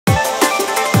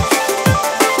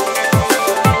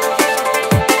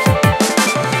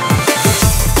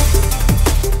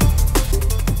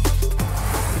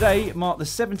Today marked the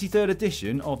 73rd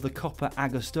edition of the Coppa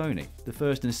Agostoni, the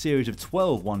first in a series of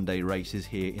 12 one-day races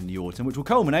here in the autumn, which will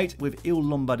culminate with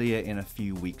Lombardia in a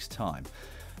few weeks' time.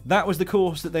 That was the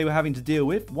course that they were having to deal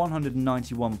with,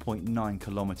 191.9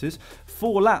 kilometres,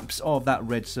 4 laps of that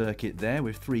red circuit there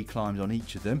with 3 climbs on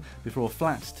each of them before a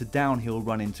flat to downhill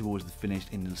run in towards the finish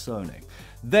in Lissone.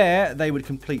 There they would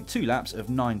complete 2 laps of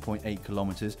 9.8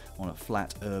 kilometres on a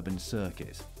flat urban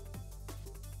circuit.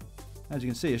 As you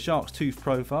can see, a shark's tooth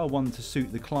profile, one to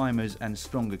suit the climbers and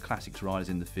stronger classics riders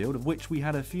in the field, of which we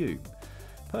had a few.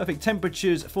 Perfect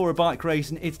temperatures for a bike race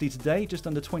in Italy today, just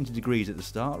under 20 degrees at the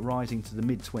start, rising to the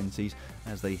mid-20s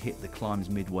as they hit the climbs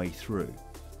midway through.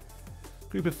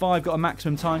 Group of 5 got a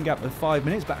maximum time gap of 5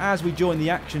 minutes, but as we joined the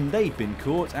action, they'd been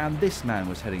caught, and this man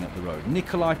was heading up the road,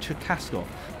 Nikolai Cherkaskov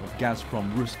of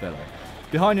Gazprom Rusvelo.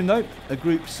 Behind him, though, a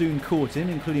group soon caught him,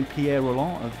 including Pierre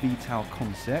Roland of Vital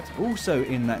Concept. Also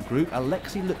in that group,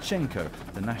 Alexei Lutsenko,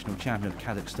 the national champion of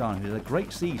Kazakhstan, who had a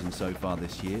great season so far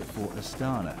this year for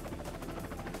Astana.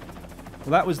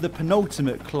 Well, that was the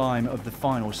penultimate climb of the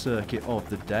final circuit of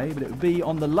the day, but it would be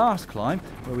on the last climb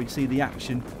where we'd see the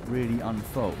action really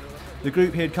unfold. The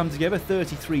group here had come together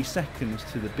 33 seconds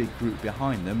to the big group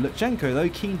behind them. Lutsenko, though,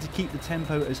 keen to keep the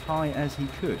tempo as high as he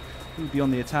could. He would be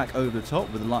on the attack over the top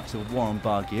with the likes of Warren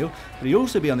Barguil, but he'd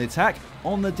also be on the attack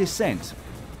on the descent.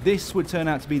 This would turn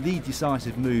out to be the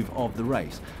decisive move of the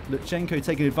race. Lutsenko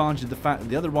taking advantage of the fact that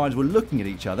the other riders were looking at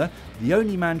each other. The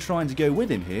only man trying to go with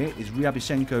him here is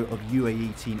Ryabyshenko of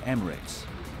UAE Team Emirates.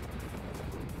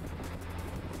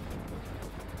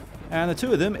 And the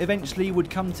two of them eventually would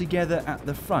come together at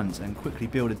the front and quickly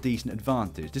build a decent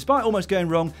advantage, despite almost going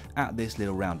wrong at this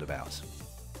little roundabout.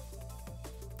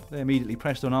 They immediately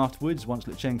pressed on afterwards once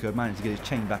Lutsenko had managed to get his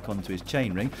chain back onto his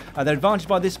chainring. Their advantage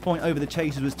by this point over the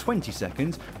chasers was 20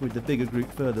 seconds, with the bigger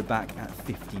group further back at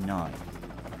 59.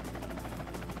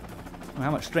 Well,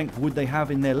 how much strength would they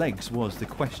have in their legs was the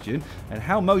question, and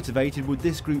how motivated would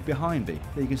this group behind be?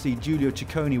 There you can see Giulio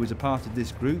Ciccone was a part of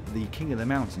this group, the king of the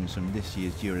mountains from this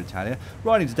year's Giro d'Italia,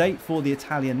 riding today for the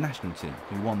Italian national team,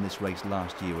 who won this race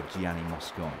last year with Gianni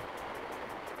Moscon.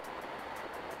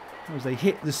 As they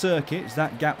hit the circuits,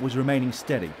 that gap was remaining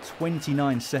steady,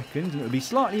 29 seconds, and it would be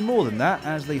slightly more than that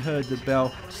as they heard the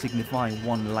bell signifying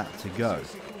 1 lap to go.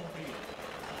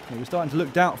 It was starting to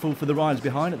look doubtful for the riders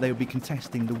behind that they would be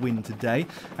contesting the win today,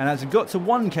 and as it got to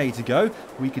 1k to go,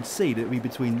 we could see that it would be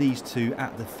between these two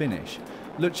at the finish.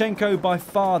 Lutsenko by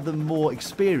far the more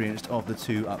experienced of the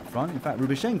two up front. In fact,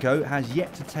 Ryabyshenko has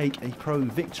yet to take a pro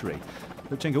victory.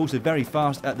 Lutsenko also very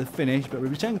fast at the finish, but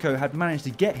Ryabyshenko had managed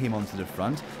to get him onto the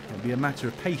front. It would be a matter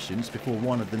of patience before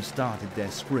one of them started their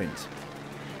sprint.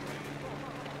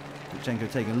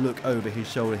 Lutsenko taking a look over his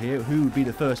shoulder here. Who would be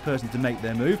the first person to make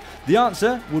their move? The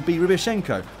answer would be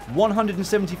Ryabyshenko.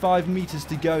 175 metres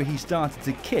to go, he started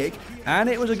to kick, and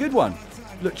it was a good one.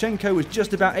 Lutsenko was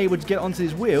just about able to get onto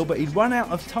his wheel, but he'd run out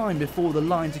of time before the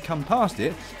line to come past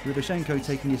it. Ryabyshenko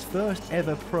taking his first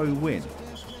ever pro win.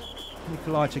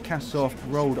 Nikolai Cherkaskov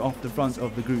rolled off the front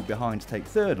of the group behind to take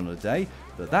third on the day,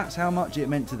 but that's how much it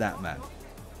meant to that man.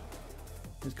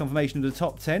 There's confirmation of the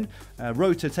top 10.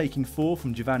 Rosa taking 4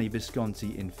 from Giovanni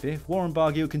Visconti in 5th. Warren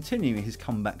Barguil continuing his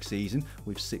comeback season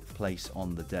with 6th place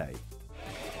on the day.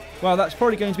 Well, that's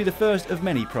probably going to be the first of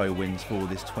many pro wins for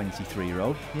this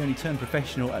 23-year-old. He only turned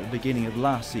professional at the beginning of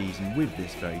last season with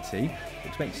this very team.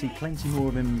 Expect to see plenty more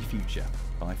of him in the future.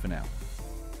 Bye for now.